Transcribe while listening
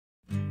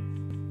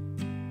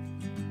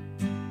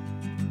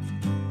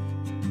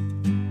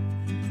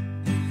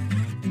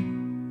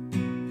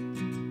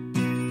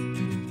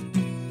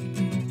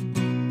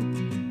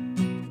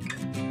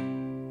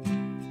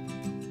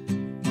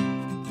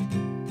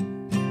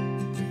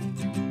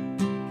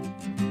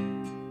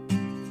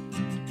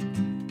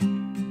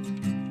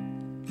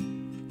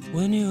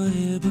when you were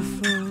here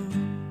before.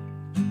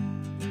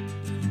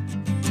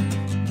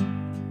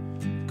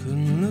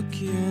 Couldn't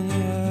look you in the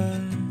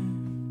eye.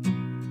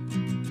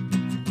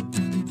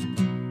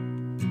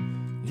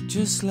 You're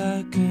just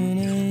like an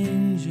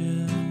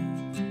angel.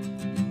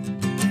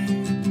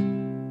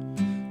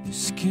 Your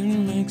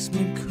skin makes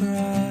me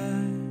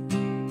cry.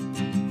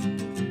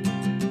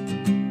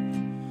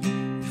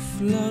 You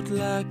float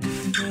like a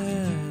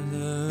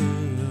feather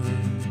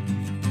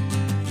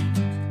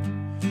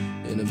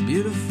in a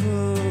beautiful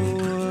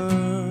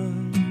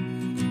world.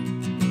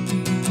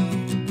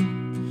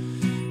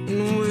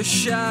 And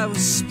wish I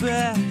was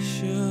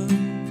special.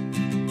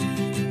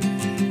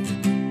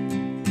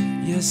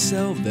 You're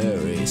so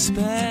very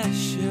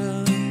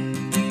special.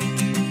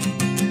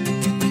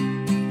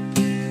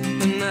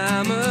 And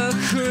I'm a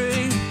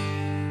creep.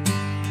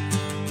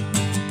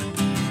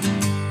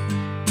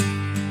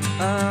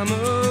 I'm a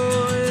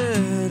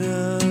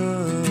widow.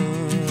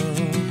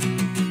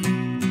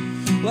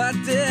 What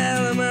the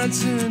hell am I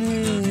doing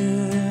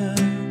here?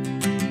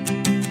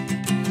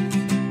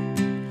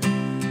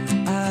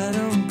 I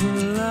don't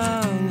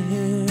belong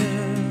here.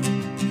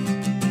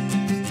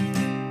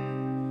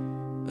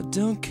 I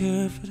don't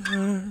care if it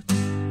hurts.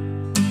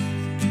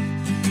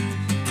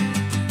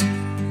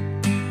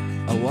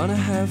 I wanna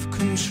have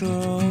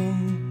control.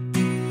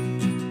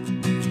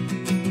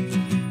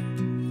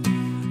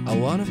 I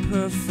want a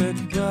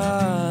perfect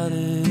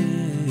body.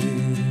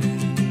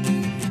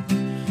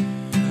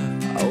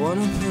 I want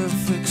a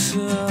perfect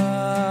soul.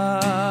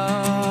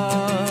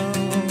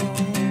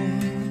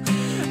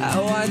 I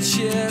want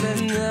you to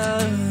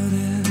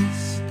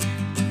notice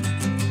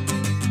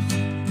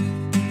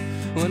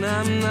when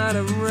I'm not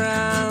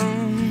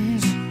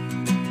around.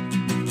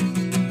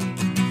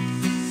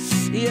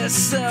 You're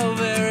so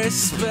very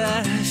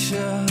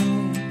special.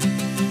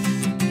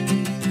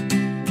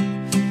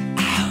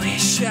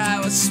 I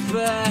was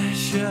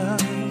special,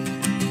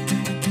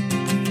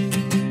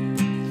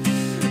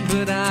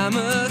 but I'm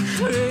a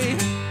creep.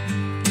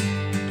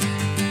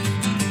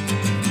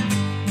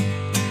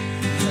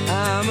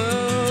 I'm a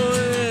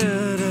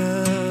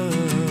widow.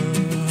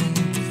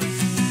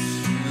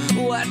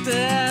 What the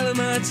hell am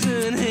I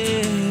doing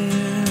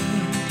here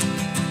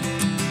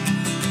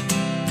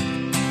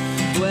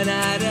when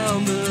I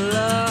don't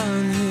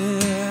belong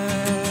here?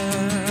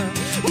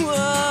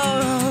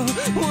 Whoa,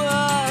 whoa.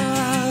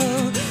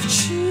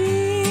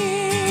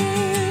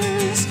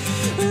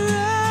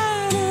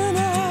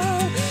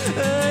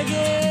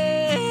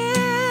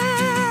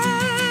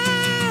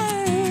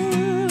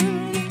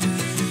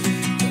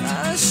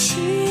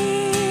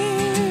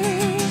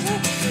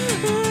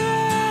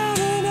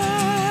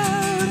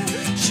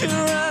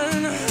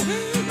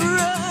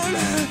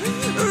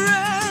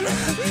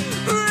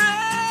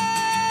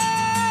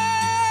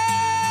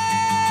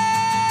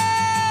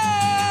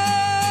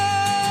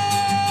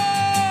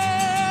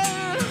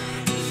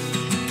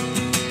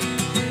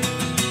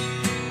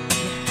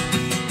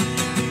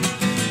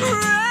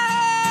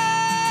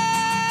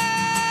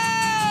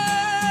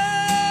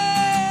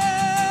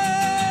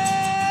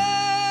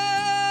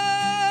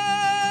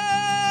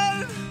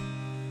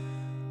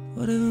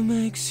 Whatever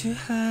makes you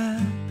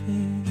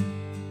happy,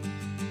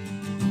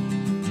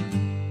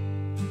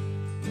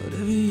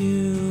 whatever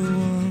you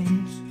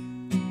want.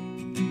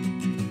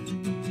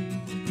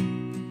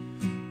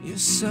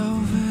 You're so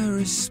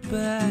very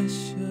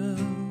special.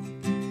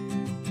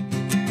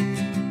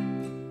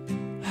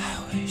 I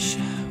wish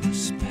I was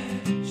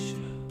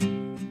special,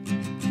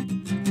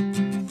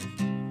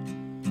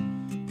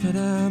 but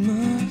I'm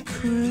a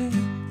creep.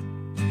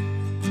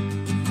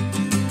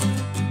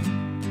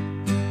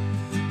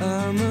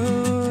 I'm a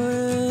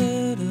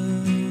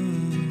widow.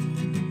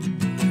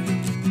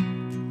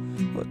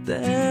 What the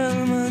hell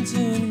am I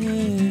doing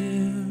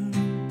here?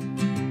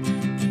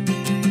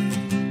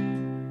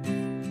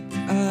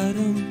 I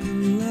don't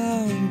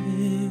belong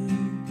here.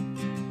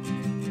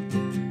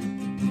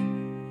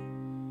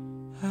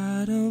 I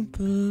don't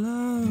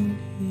belong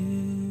here.